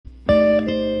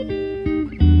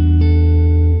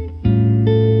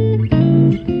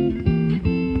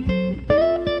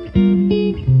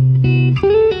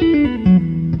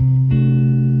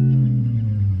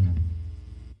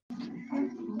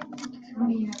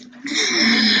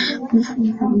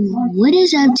What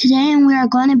is up today? And we are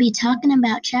going to be talking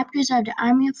about chapters of the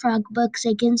Army of Frog books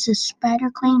against the Spider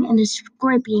Queen and the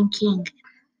Scorpion King.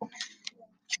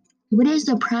 What is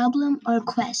the problem or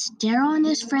quest? Daryl and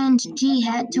his friend G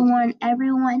had to warn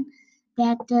everyone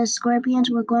that the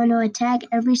scorpions were going to attack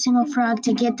every single frog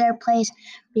to get their place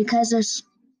because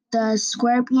the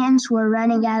scorpions were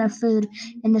running out of food,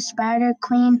 and the Spider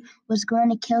Queen was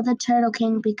going to kill the Turtle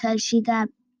King because she got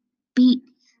beat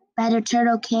by the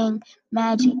Turtle King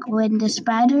magic when the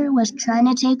spider was trying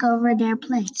to take over their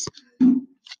place.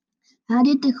 How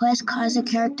did the quest cause a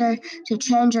character to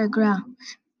change or grow?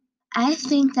 I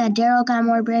think that Daryl got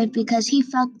more brave because he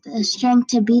felt the strength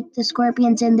to beat the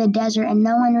scorpions in the desert, and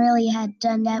no one really had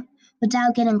done that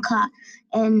without getting caught.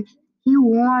 And he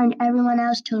warned everyone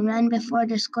else to run before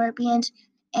the scorpions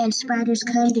and spiders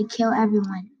came to kill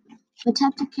everyone. What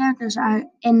types of characters are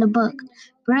in the book?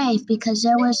 Brave, because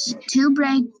there was two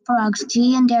brave frogs,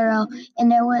 G and Daryl,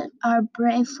 and there are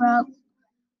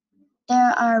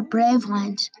brave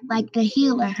ones, like the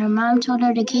healer. Her mom told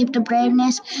her to keep the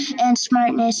braveness and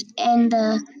smartness in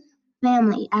the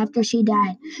family after she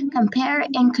died. Compare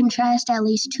and contrast at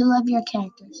least two of your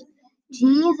characters. G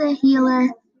the healer,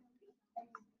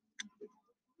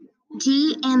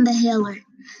 G and the healer.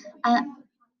 Uh,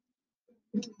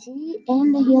 G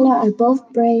and the healer are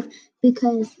both brave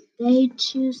because they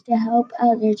choose to help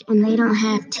others and they don't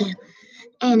have to.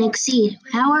 And exceed.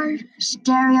 How are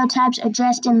stereotypes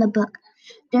addressed in the book?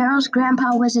 Daryl's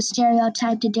grandpa was a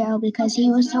stereotype to Daryl because he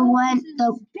was the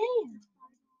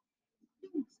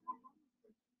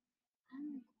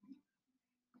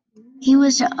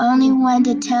only one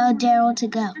to tell Daryl to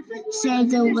go, save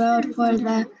the world for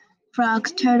the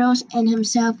frogs, turtles, and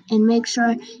himself, and make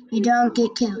sure you don't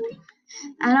get killed.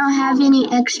 I don't have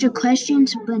any extra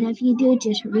questions, but if you do,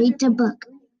 just read the book.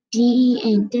 GE,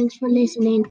 and thanks for listening.